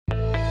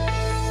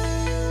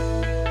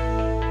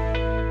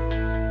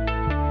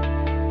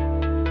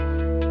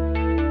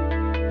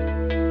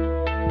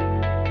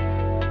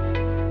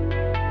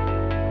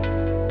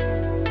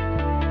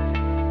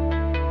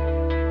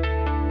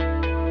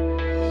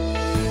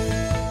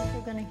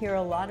hear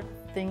a lot of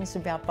things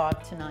about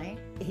Bob tonight.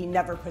 He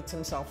never puts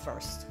himself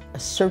first. A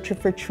searcher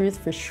for truth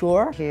for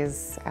sure.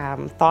 He's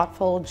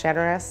thoughtful,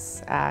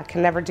 generous,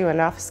 can never do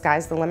enough.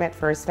 Sky's the limit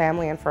for his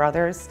family and for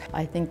others.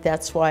 I think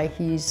that's why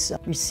he's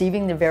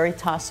receiving the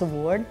Veritas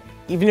Award.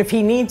 Even if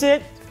he needs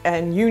it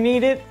and you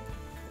need it,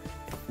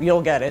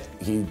 you'll get it.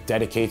 He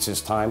dedicates his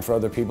time for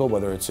other people,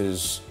 whether it's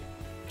his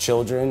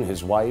children,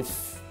 his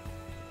wife,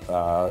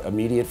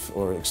 immediate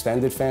or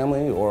extended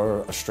family,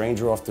 or a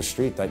stranger off the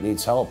street that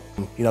needs help.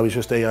 You know, he's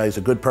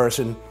a good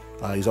person.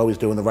 He's always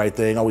doing the right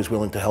thing, always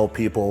willing to help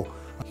people.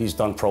 He's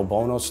done pro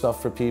bono stuff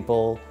for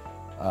people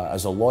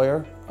as a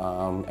lawyer,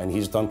 and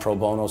he's done pro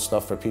bono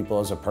stuff for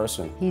people as a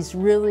person. He's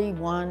really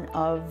one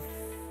of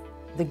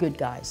the good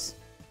guys.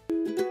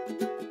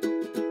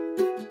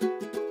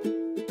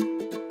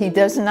 He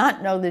does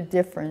not know the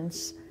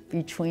difference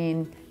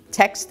between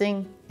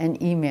texting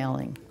and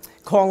emailing.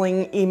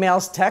 Calling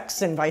emails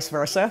texts and vice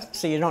versa,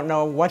 so you don't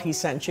know what he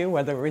sent you,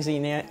 whether it was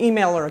an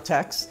email or a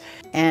text.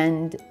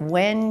 And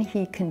when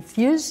he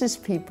confuses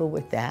people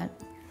with that,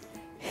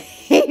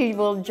 he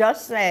will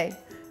just say,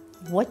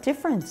 what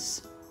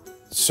difference?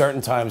 Certain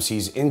times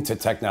he's into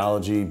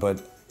technology,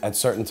 but at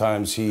certain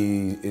times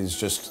he is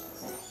just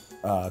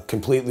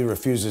completely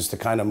refuses to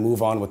kind of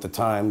move on with the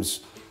times.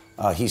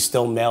 He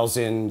still mails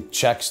in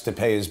checks to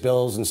pay his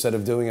bills instead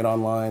of doing it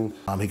online.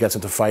 He gets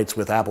into fights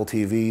with Apple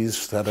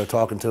TVs that are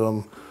talking to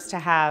him. To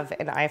have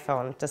an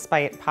iPhone,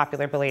 despite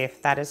popular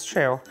belief, that is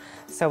true.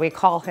 So we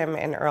call him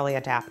an early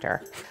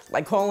adapter.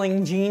 Like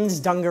calling jeans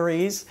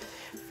dungarees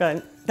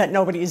that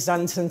nobody's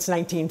done since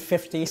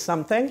 1950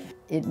 something.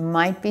 It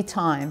might be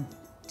time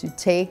to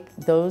take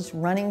those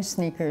running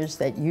sneakers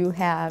that you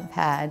have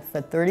had for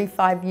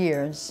 35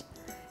 years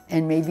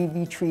and maybe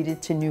be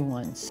treated to new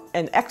ones.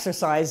 And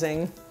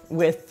exercising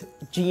with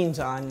jeans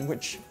on,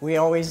 which we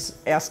always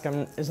ask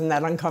him, isn't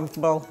that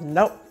uncomfortable?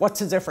 Nope,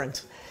 what's the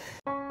difference?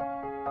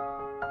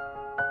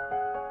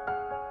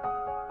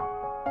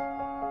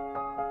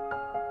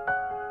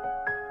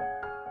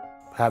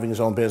 Having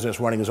his own business,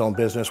 running his own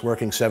business,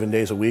 working 7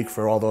 days a week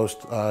for all those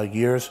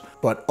years,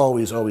 but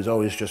always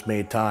just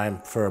made time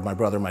for my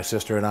brother, my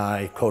sister, and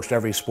I. Coached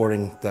every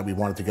sporting that we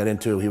wanted to get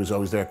into. He was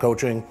always there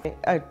coaching.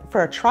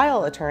 For a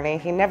trial attorney,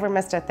 he never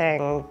missed a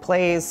thing.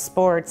 Plays,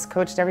 sports,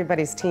 coached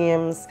everybody's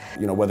teams.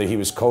 You know, whether he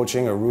was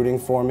coaching or rooting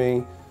for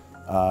me,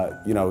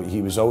 you know,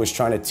 he was always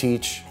trying to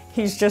teach.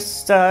 He's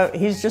just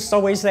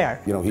always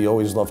there. You know, he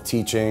always loved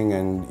teaching,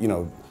 and, you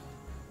know,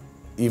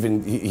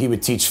 even he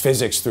would teach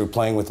physics through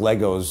playing with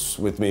Legos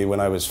with me when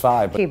I was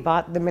 5. He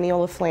bought the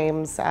Mineola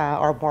Flames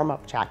our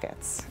warm-up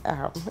jackets.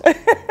 I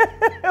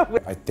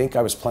think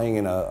I was playing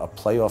in a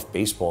playoff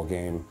baseball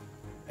game,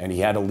 and he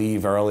had to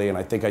leave early, and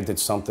I think I did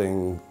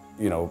something,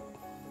 you know,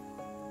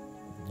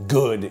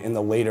 good in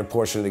the later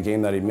portion of the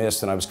game that he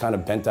missed, and I was kind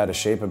of bent out of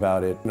shape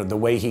about it. You know, the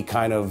way he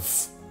kind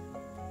of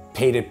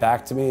paid it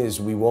back to me is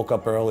we woke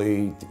up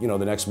early, you know,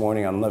 the next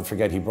morning. I'll never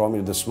forget, he brought me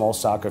to the small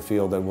soccer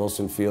field at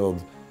Wilson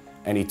Field,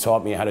 and he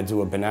taught me how to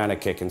do a banana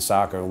kick in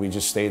soccer. And we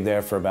just stayed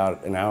there for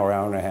about an hour,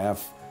 hour and a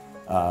half.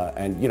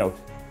 And, you know,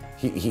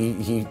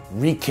 he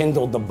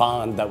rekindled the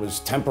bond that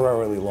was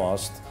temporarily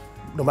lost.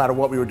 No matter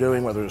what we were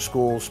doing, whether it was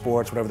school,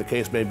 sports, whatever the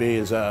case may be,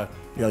 is, you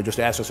know, just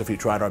asked us if we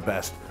tried our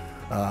best.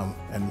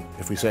 And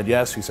if we said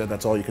yes, he said,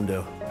 that's all you can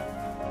do.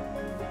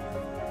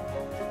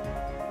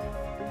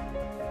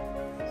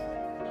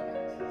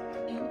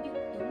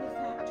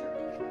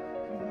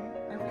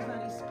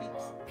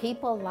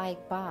 People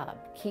like Bob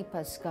keep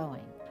us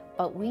going,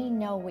 but we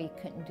know we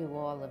couldn't do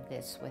all of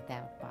this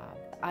without Bob.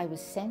 I was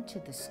sent to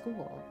the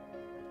school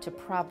to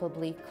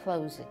probably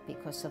close it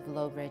because of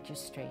low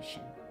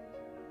registration.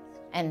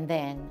 And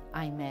then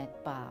I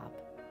met Bob,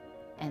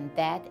 and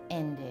that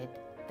ended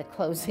the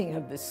closing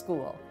of the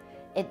school.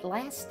 It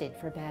lasted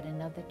for about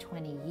another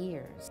 20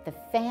 years. The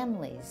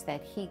families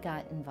that he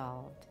got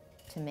involved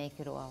to make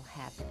it all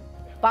happen.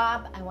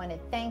 Bob, I want to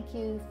thank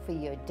you for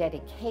your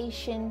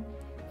dedication,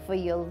 for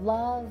your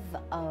love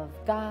of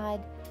God,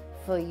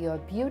 for your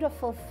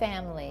beautiful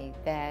family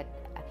that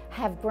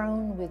have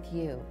grown with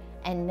you,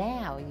 and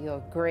now your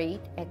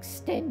great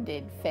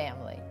extended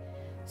family.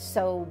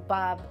 So,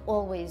 Bob,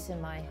 always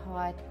in my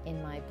heart,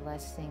 in my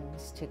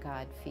blessings to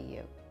God for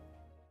you.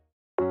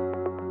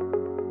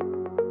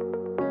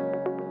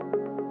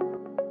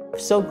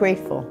 So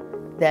grateful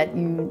that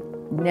you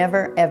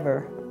never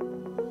ever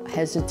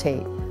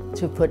hesitate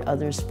to put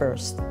others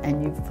first,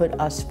 and you've put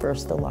us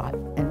first a lot,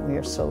 and we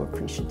are so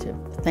appreciative.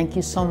 Thank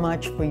you so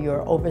much for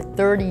your over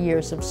 30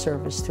 years of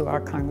service to our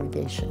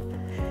congregation.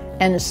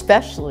 And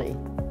especially,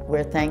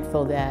 we're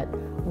thankful that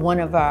one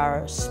of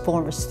our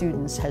former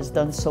students has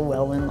done so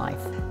well in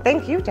life.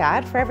 Thank you,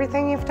 Dad, for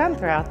everything you've done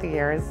throughout the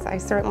years. I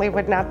certainly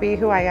would not be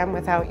who I am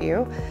without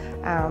you.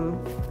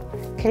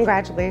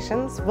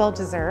 Congratulations, well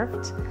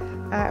deserved.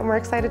 And we're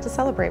excited to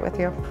celebrate with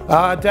you.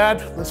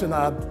 Dad, listen,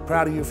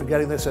 proud of you for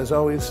getting this as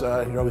always.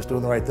 You're always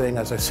doing the right thing.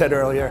 As I said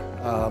earlier,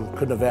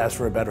 couldn't have asked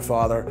for a better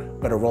father,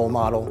 better role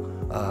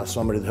model,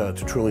 somebody to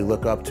truly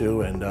look up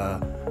to,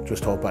 and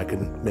just hope I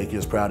can make you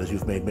as proud as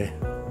you've made me.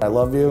 I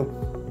love you.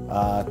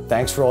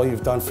 Thanks for all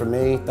you've done for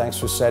me. Thanks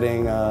for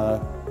setting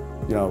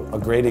you know, a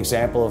great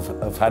example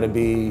of how to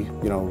be,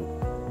 you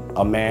know,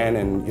 a man,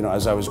 and you know,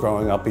 as I was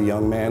growing up a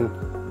young man,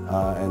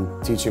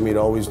 and teaching me to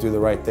always do the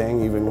right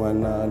thing even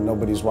when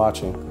nobody's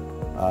watching.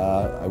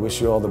 I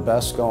wish you all the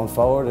best going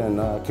forward,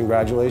 and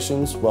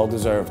congratulations, well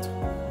deserved.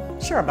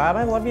 Sure, Bob,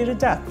 I love you to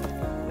death.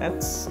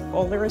 That's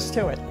all there is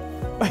to it.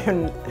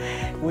 And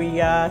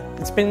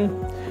it's been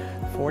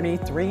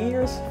 43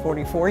 years,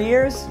 44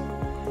 years,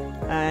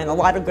 and a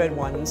lot of good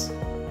ones.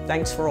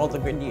 Thanks for all the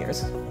good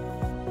years.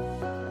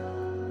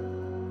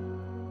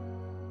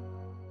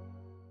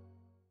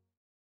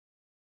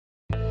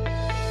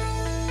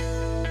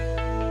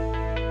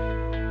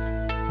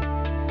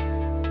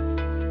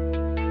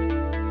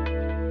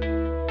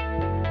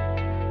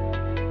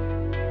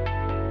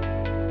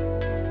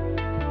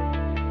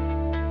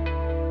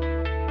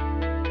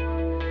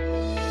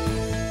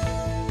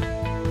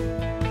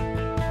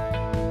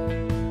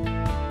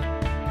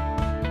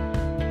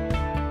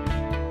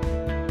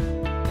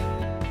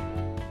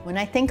 When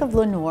I think of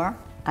Lenore,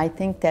 I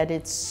think that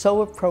it's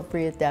so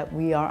appropriate that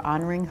we are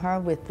honoring her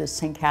with the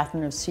St.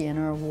 Catherine of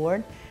Siena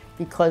Award,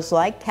 because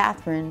like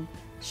Catherine,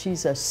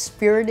 she's a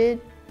spirited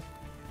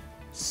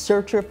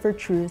searcher for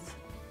truth,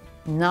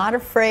 not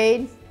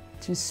afraid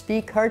to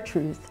speak her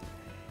truth.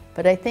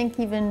 But I think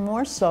even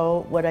more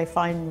so, what I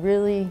find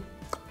really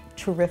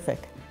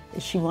terrific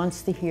is she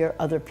wants to hear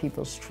other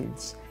people's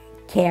truths.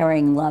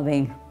 Caring,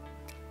 loving,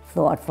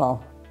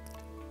 thoughtful,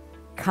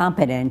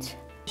 competent.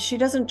 She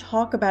doesn't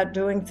talk about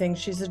doing things,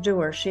 she's a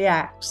doer, she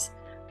acts.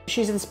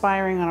 She's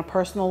inspiring on a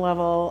personal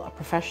level, a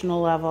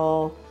professional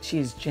level.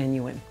 She's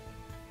genuine,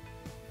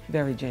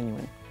 very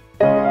genuine.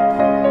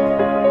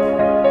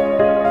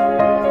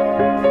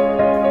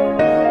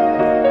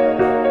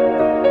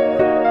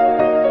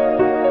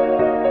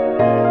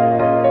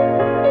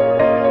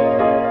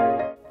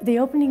 The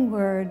opening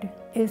word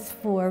is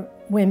for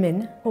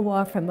women who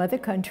are from other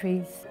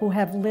countries, who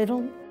have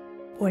little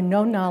or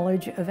no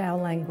knowledge of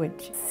our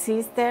language.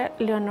 Sister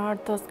Leonor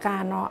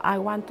Toscano, I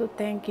want to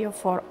thank you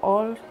for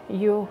all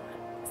your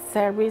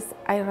service.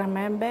 I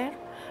remember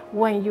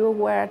when you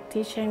were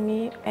teaching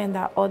me and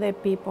the other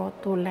people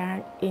to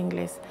learn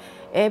English.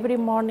 Every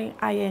morning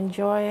I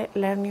enjoy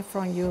learning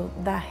from you.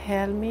 That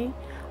helped me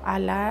a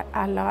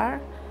lot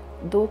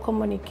do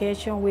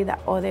communication with the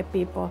other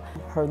people.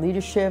 Her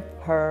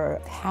leadership, her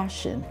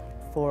passion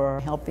for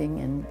helping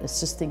and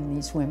assisting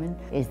these women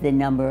is the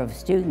number of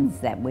students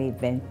that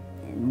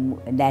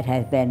that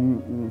have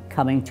been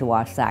coming to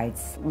our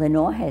sites.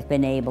 Lenore has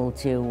been able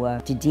to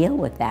deal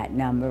with that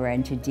number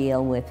and to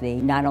deal with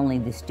not only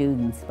the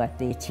students, but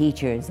the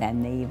teachers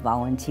and the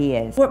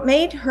volunteers. What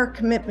made her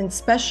commitment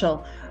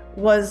special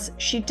was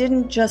she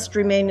didn't just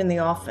remain in the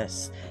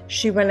office.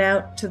 She went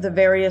out to the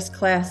various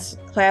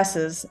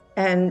classes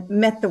and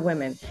met the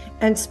women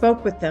and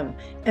spoke with them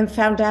and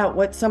found out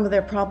what some of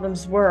their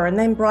problems were, and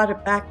then brought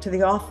it back to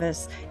the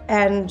office,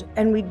 and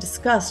we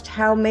discussed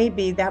how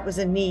maybe that was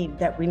a need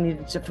that we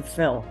needed to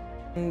fulfill.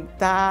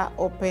 That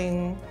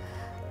opened,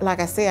 like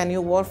I say, a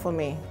new world for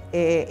me.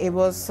 It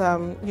was,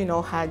 you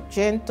know, her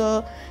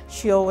gentle.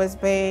 She always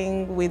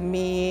been with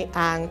me,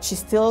 and she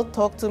still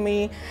talk to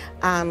me.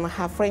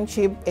 Her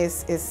friendship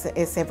is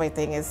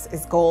everything.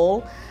 Is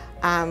gold.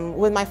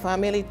 With my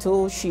family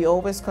too, she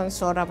always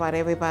concerned about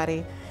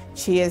everybody.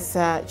 She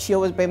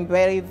always been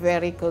very,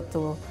 very good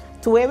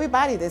to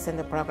everybody that's in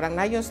the program,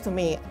 not just to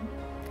me.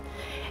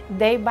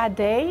 Day by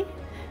day,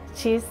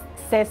 she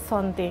says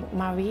something.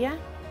 Maria,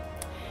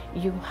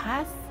 you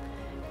have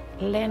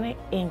learn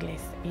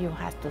English. You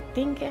have to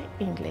think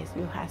English.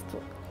 You have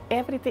to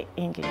everything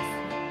English.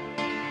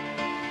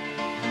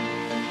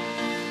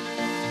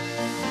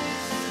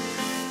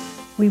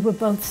 We were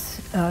both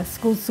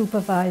school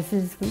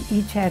supervisors. We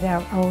each had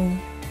our own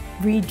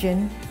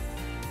region.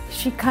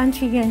 She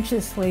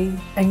conscientiously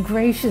and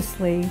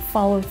graciously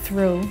followed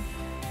through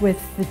with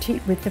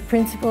the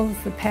principals,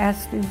 the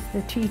pastors,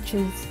 the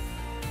teachers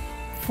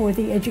for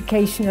the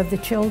education of the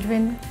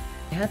children.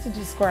 I had to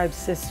describe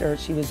Sister.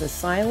 She was a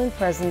silent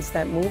presence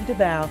that moved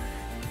about.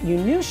 You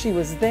knew she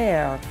was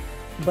there,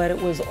 but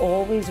it was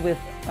always with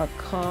a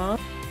calm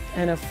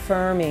and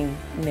affirming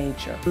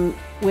nature.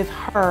 With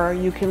her,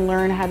 you can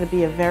learn how to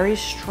be a very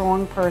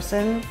strong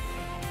person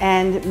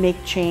and make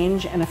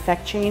change and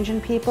affect change in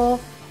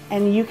people.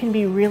 And you can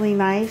be really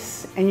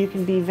nice and you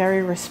can be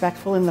very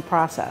respectful in the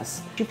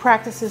process. She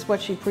practices what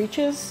she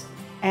preaches,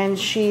 and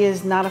she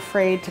is not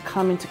afraid to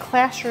come into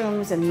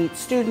classrooms and meet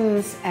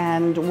students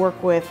and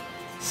work with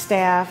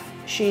staff.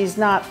 She's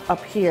not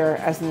up here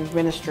as an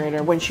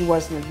administrator when she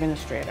was an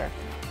administrator.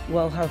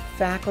 Well, her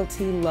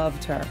faculty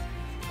loved her,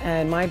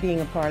 and my being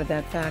a part of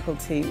that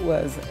faculty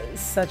was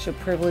such a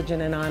privilege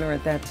and an honor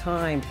at that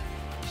time.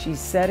 She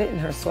said it in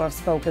her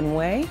soft-spoken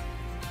way.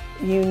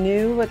 You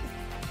knew what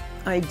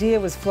idea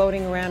was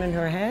floating around in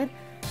her head,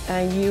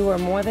 and you were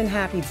more than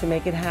happy to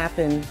make it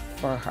happen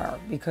for her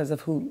because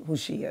of who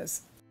she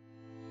is.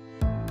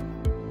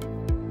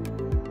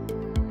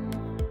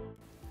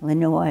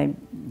 Lenore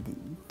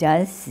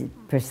does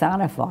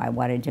personify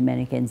what a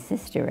Dominican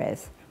sister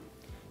is.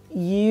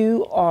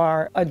 You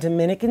are a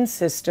Dominican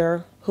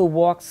sister who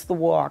walks the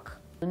walk.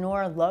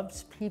 Lenora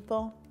loves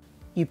people.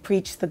 You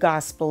preach the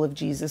gospel of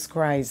Jesus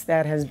Christ.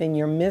 That has been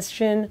your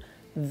mission.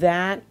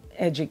 That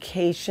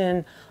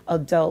education,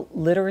 adult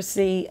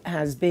literacy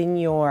has been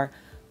your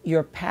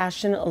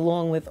passion,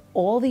 along with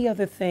all the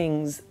other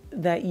things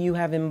that you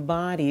have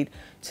embodied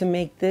to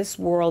make this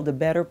world a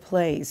better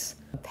place.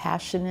 A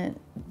passionate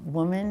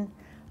woman,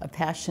 a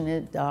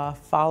passionate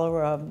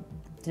follower of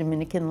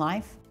Dominican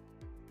life.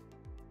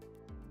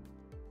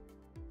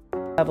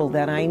 Level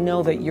that I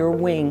know that your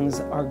wings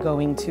are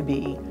going to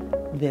be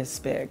this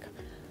big.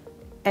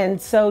 And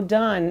so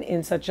done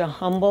in such a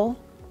humble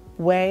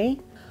way.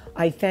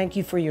 I thank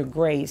you for your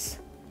grace,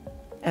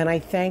 and I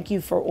thank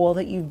you for all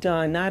that you've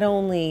done, not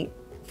only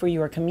for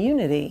your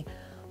community,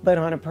 but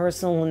on a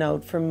personal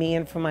note for me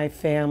and for my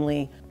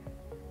family.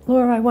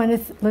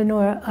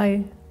 Lenora,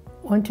 I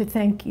want to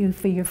thank you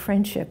for your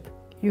friendship.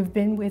 You've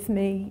been with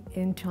me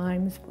in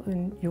times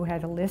when you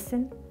had to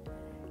listen.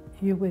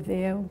 You were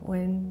there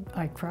when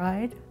I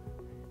cried,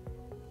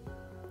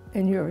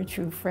 and you're a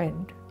true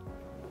friend.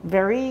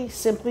 Very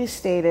simply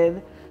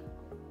stated,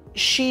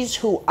 she's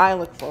who I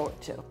look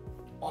forward to.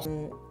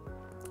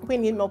 We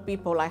need more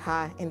people like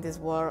her in this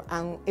world,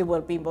 and it will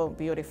be more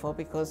beautiful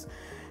because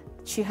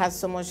she has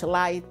so much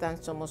light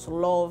and so much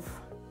love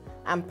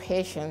and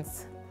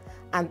patience,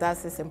 and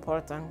that is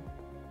important.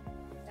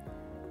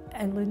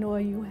 And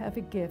Lenora, you have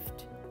a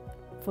gift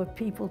for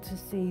people to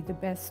see the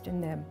best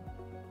in them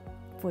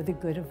for the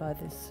good of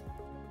others.